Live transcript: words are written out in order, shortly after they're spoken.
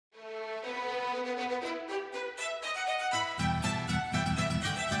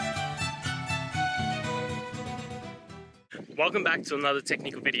welcome back to another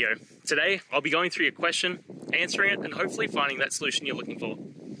technical video. Today, I'll be going through your question, answering it, and hopefully finding that solution you're looking for.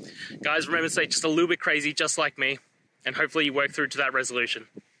 Guys, remember to stay just a little bit crazy, just like me, and hopefully you work through to that resolution.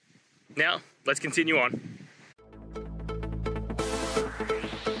 Now, let's continue on.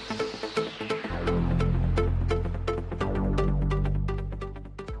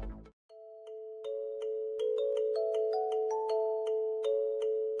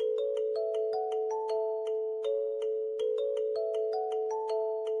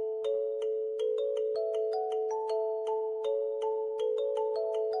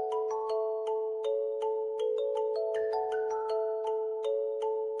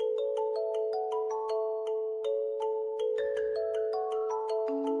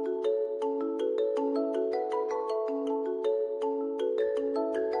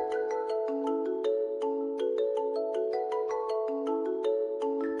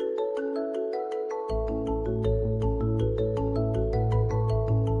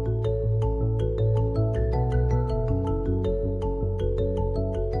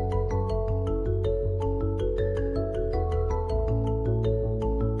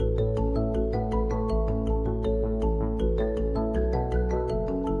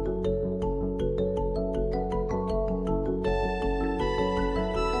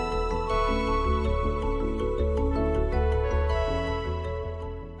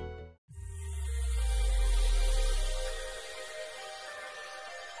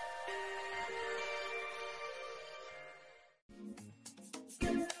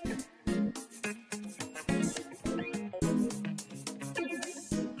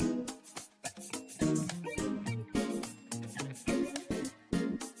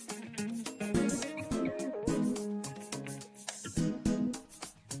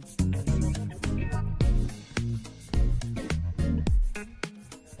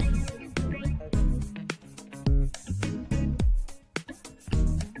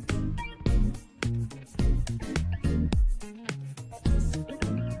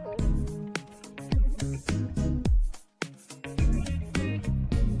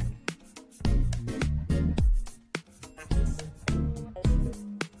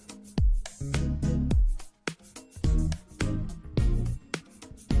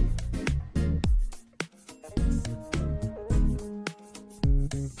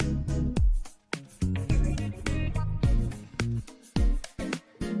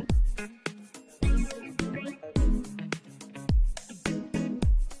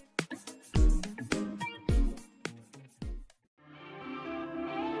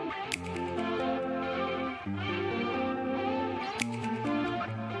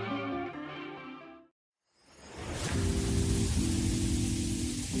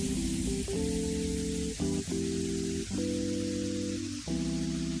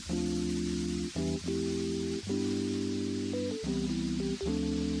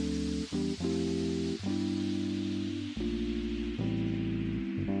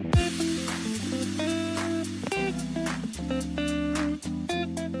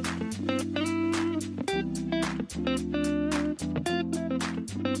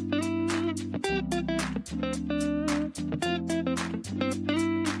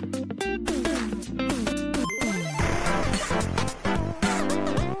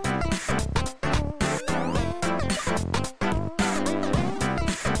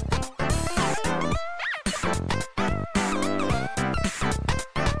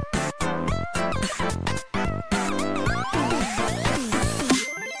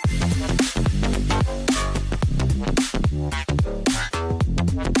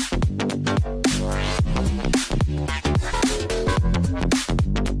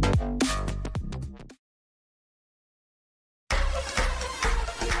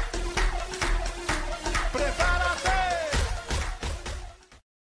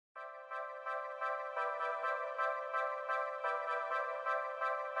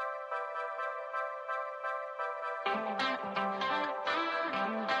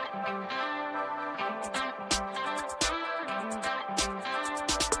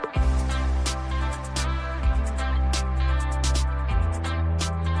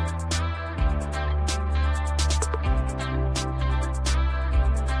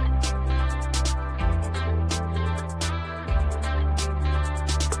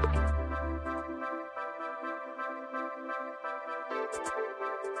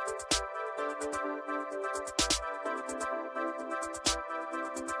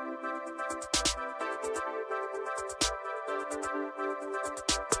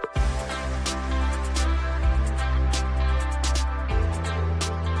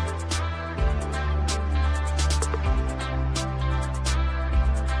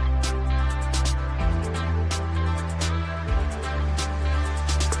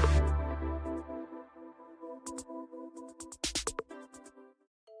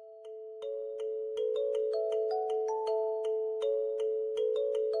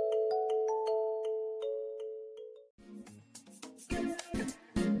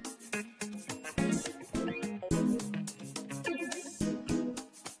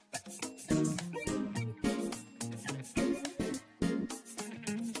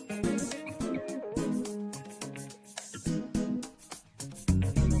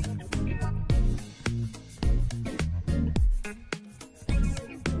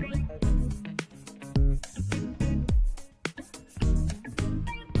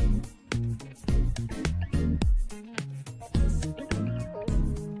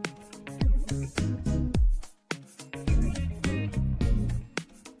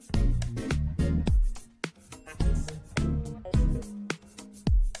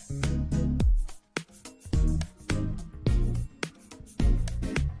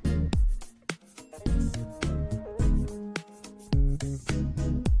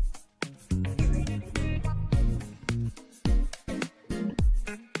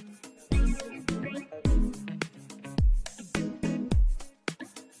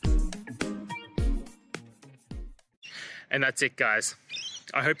 And that's it, guys.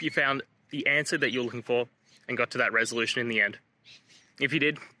 I hope you found the answer that you're looking for and got to that resolution in the end. If you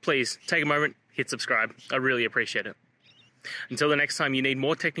did, please take a moment, hit subscribe. I really appreciate it. Until the next time you need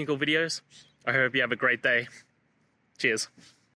more technical videos, I hope you have a great day. Cheers.